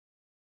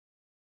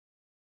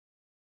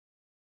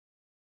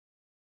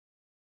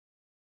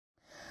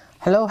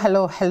Hello,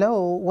 hello,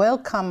 hello.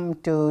 Welcome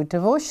to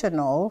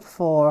devotional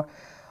for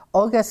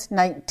August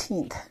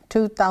 19th,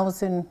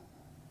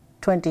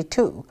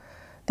 2022,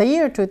 the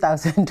year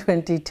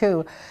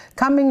 2022,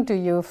 coming to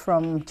you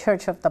from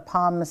Church of the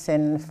Palms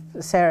in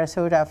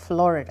Sarasota,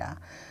 Florida.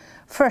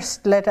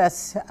 First, let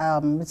us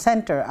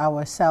center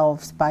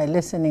ourselves by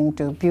listening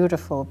to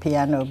beautiful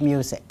piano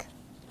music.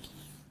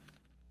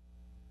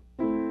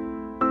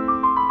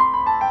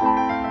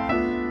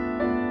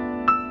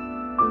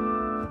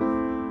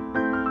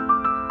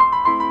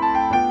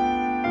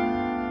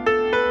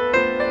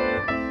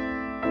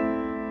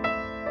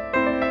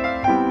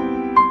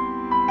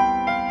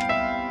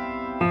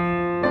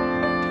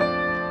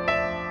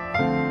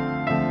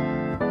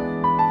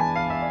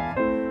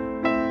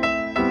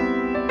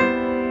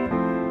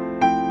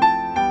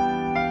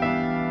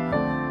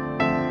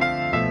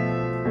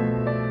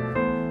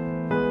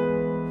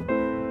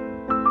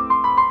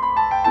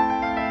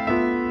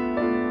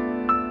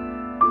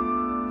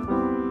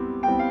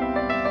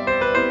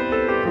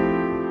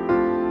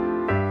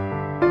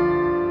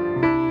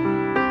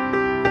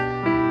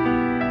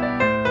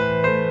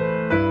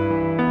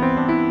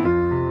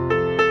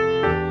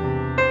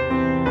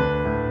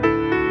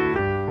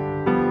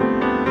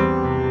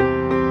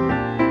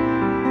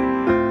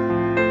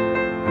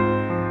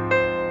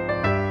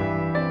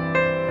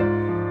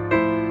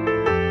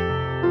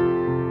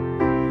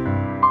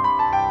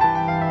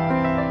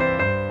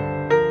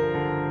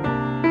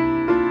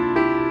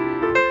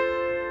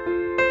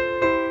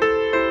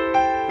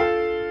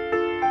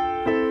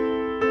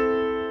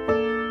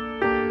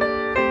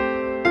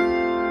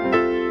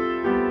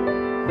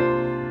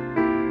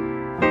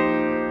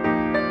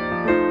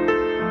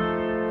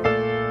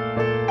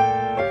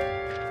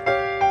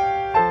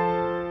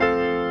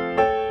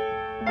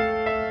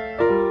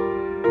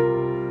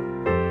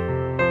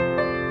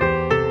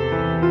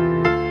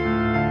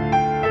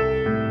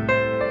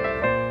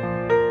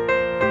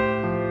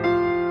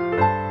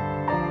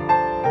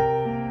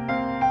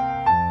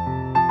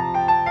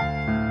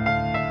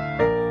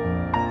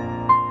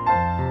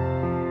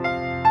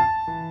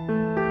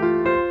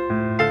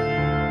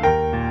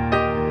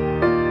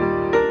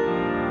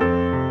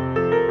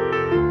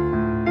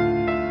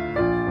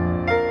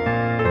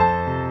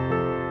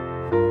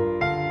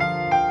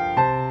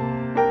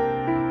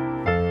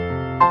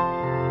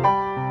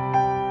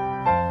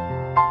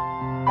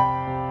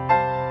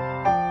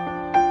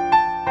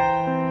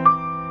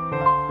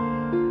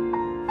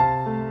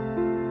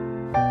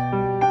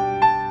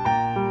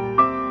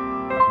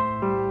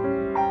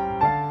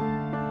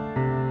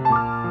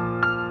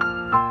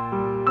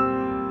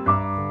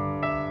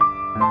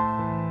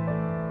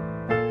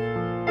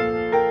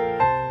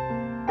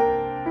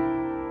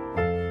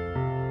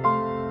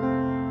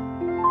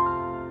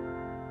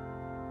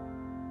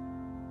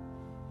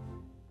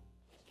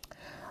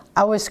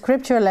 Our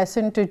scripture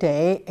lesson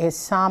today is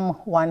Psalm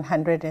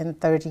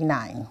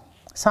 139.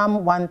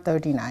 Psalm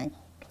 139.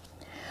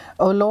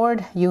 O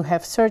Lord, you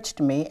have searched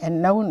me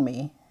and known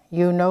me.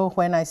 You know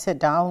when I sit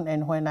down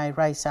and when I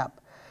rise up.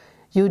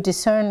 You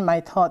discern my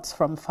thoughts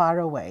from far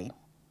away.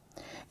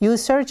 You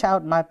search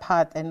out my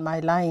path and my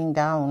lying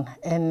down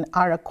and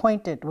are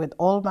acquainted with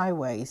all my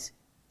ways.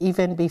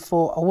 Even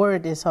before a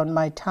word is on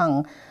my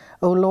tongue,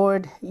 O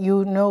Lord,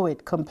 you know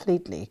it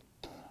completely.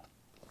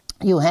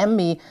 You hem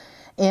me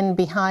in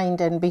behind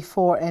and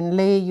before and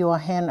lay your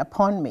hand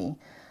upon me.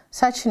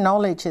 Such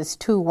knowledge is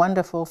too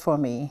wonderful for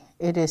me.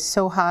 It is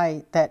so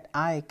high that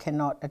I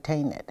cannot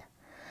attain it.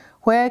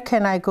 Where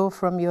can I go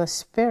from your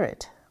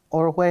spirit,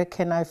 or where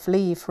can I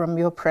flee from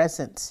your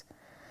presence?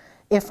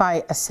 If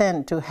I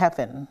ascend to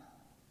heaven,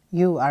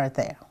 you are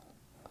there.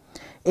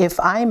 If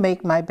I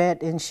make my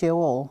bed in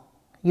Sheol,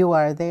 you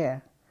are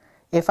there.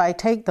 If I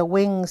take the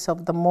wings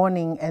of the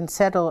morning and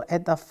settle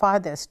at the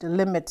farthest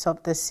limits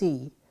of the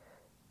sea,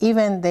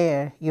 even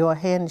there your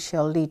hand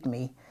shall lead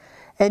me,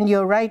 and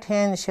your right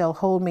hand shall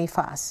hold me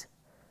fast.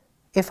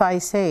 If I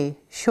say,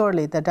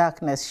 surely the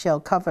darkness shall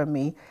cover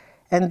me,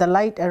 and the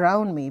light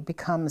around me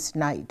becomes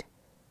night.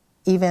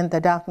 Even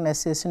the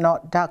darkness is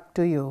not dark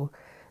to you.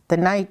 The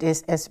night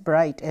is as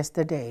bright as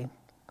the day.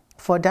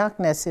 For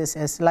darkness is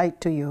as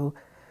light to you.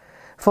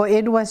 For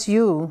it was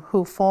you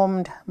who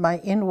formed my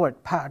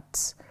inward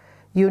parts.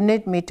 You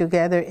knit me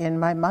together in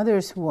my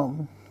mother's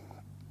womb.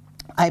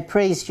 I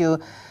praise you,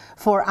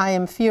 for I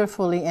am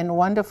fearfully and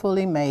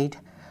wonderfully made.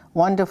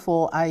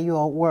 Wonderful are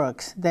your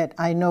works that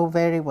I know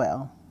very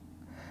well.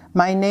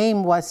 My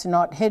frame was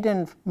not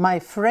hidden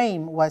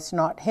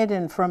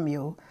from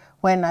you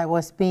when I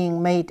was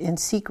being made in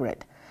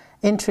secret,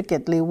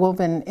 intricately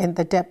woven in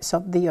the depths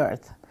of the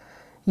earth.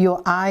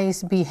 Your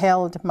eyes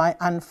beheld my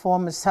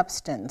unformed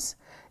substance.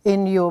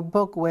 In your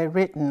book were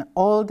written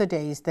all the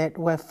days that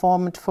were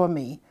formed for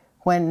me,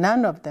 when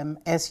none of them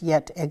as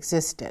yet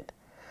existed.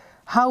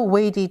 How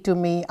weighty to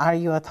me are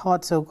your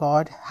thoughts, O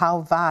God!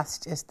 How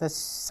vast is the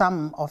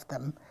sum of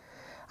them!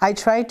 I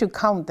try to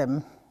count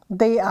them.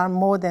 They are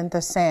more than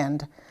the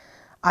sand.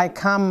 I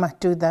come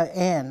to the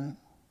end.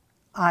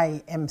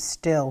 I am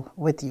still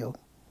with you.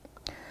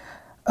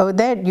 Oh,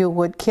 that you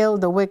would kill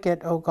the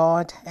wicked, O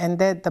God, and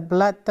that the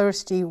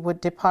bloodthirsty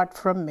would depart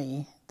from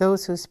me,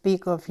 those who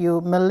speak of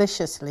you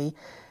maliciously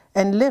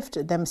and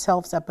lift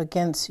themselves up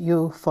against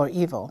you for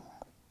evil.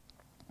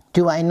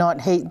 Do I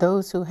not hate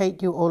those who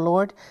hate you, O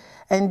Lord?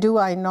 And do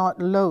I not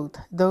loathe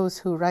those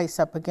who rise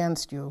up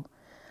against you?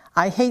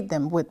 I hate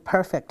them with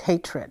perfect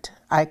hatred.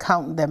 I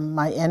count them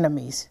my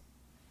enemies.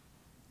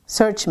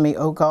 Search me,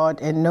 O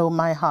God, and know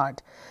my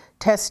heart.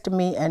 Test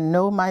me and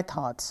know my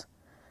thoughts.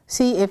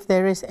 See if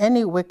there is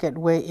any wicked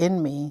way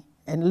in me,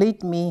 and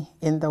lead me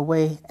in the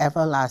way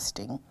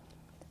everlasting.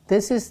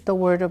 This is the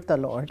word of the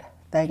Lord.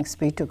 Thanks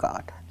be to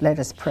God. Let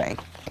us pray.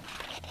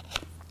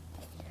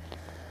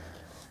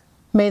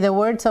 May the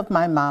words of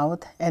my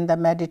mouth and the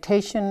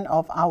meditation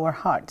of our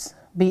hearts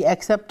be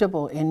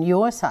acceptable in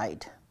your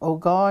sight, O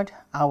God,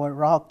 our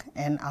rock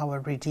and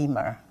our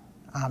Redeemer.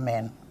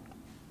 Amen.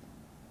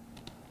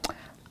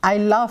 I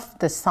love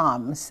the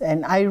Psalms,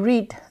 and I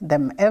read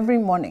them every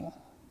morning.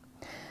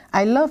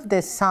 I love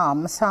this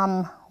psalm,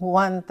 Psalm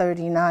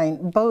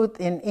 139,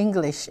 both in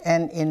English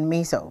and in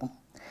Mizo.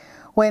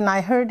 When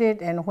I heard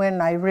it and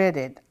when I read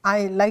it,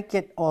 I like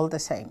it all the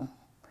same.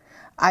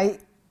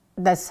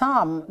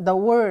 The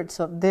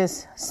words of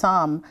this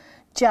psalm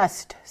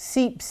just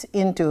seeps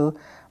into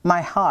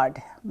my heart,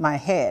 my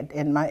head,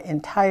 and my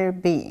entire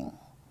being.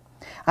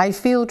 I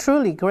feel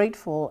truly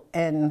grateful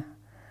and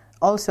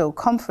also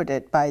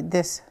comforted by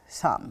this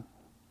psalm.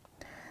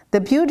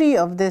 The beauty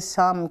of this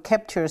psalm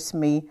captures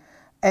me,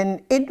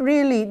 and it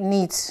really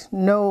needs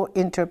no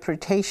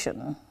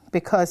interpretation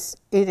because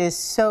it is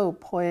so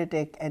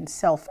poetic and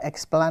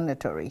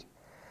self-explanatory.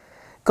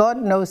 God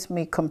knows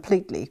me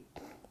completely,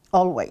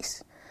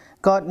 always.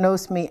 God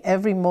knows me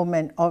every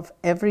moment of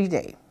every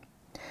day.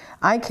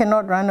 I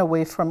cannot run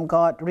away from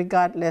God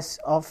regardless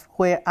of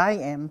where I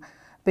am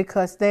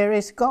because there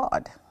is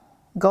God.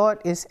 God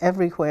is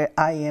everywhere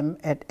I am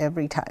at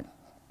every time.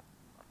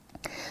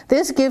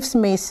 This gives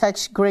me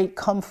such great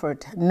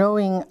comfort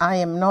knowing I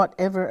am not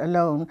ever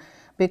alone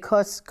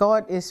because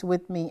God is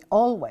with me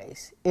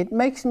always. It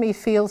makes me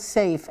feel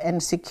safe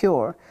and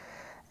secure,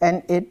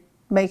 and it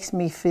makes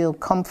me feel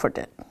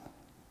comforted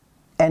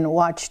and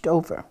watched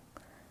over.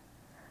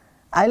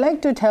 I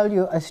like to tell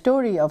you a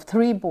story of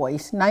 3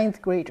 boys,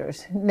 9th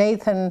graders,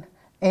 Nathan,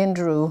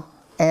 Andrew,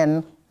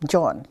 and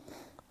John.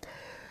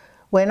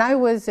 When I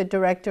was the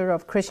director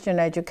of Christian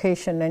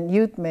education and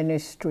youth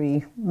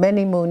ministry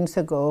many moons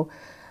ago,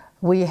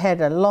 we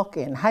had a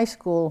lock-in, high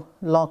school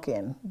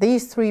lock-in.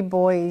 These 3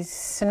 boys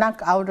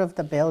snuck out of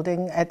the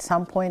building at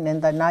some point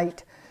in the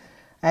night,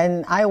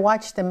 and I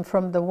watched them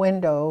from the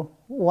window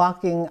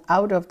walking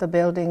out of the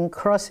building,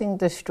 crossing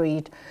the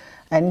street,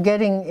 and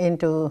getting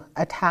into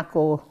a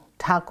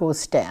taco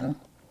stand.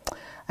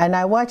 And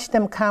I watched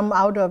them come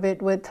out of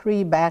it with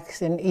 3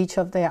 bags in each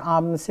of their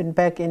arms and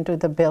back into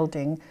the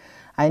building.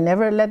 I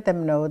never let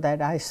them know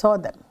that I saw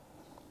them.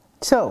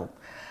 So,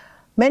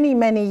 many,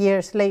 many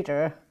years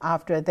later,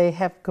 after they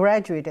have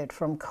graduated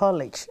from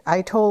college,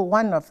 I told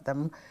one of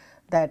them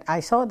that I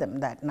saw them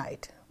that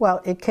night.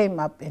 Well, it came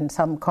up in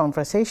some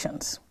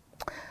conversations.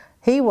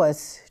 He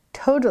was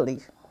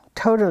totally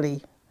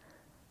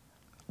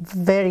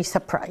very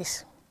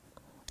surprised.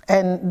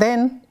 And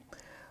then,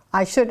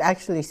 I should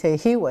actually say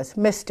he was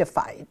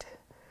mystified.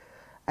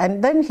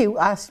 And then he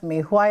asked me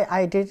why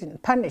I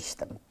didn't punish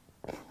them.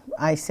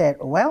 I said,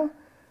 well,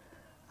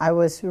 I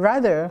was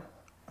rather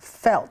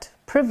felt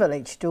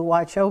privileged to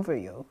watch over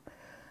you.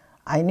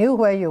 I knew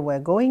where you were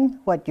going,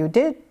 what you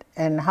did,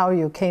 and how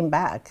you came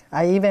back.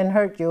 I even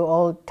heard you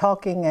all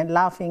talking and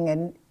laughing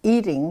and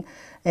eating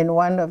in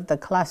one of the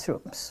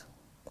classrooms.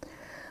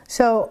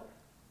 So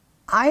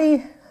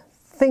I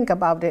think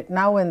about it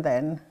now and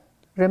then,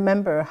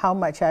 remember how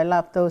much I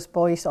love those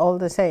boys all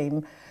the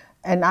same.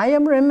 And I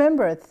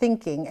remember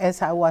thinking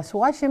as I was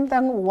watching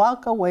them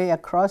walk away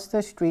across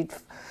the street,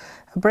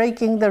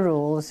 breaking the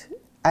rules,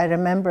 I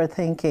remember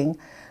thinking,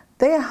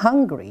 they're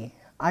hungry.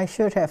 I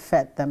should have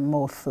fed them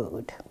more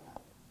food.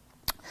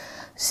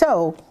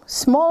 So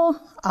small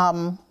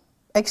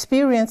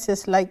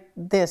experiences like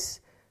this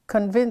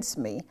convince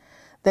me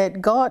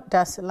that God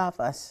does love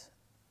us,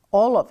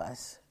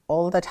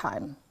 all the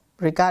time,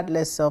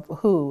 regardless of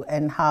who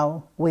and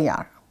how we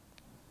are.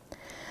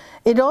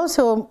 It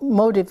also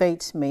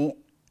motivates me,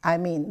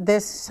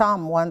 this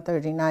Psalm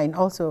 139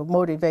 also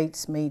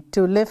motivates me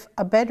to live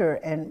a better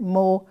and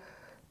more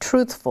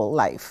truthful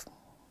life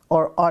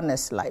or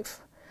honest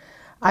life.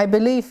 I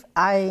believe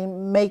I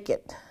make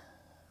it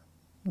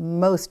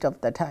most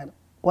of the time.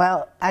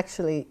 Well,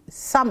 actually,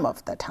 some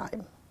of the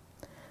time.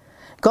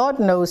 God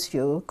knows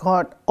you.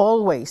 God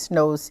always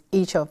knows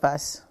each of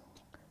us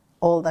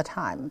all the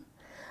time.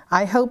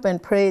 I hope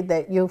and pray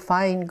that you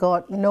find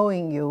God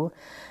knowing you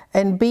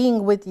and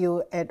being with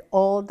you at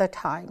all the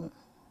time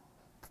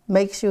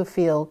makes you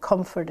feel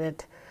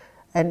comforted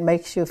and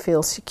makes you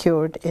feel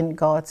secured in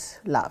God's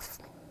love.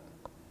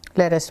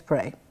 Let us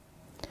pray.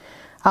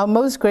 Our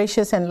most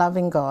gracious and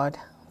loving God,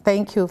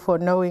 thank you for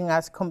knowing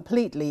us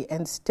completely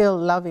and still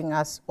loving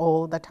us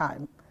all the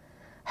time.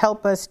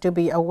 Help us to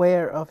be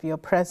aware of your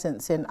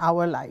presence in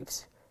our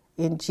lives.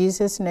 In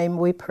Jesus' name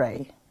we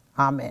pray.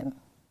 Amen.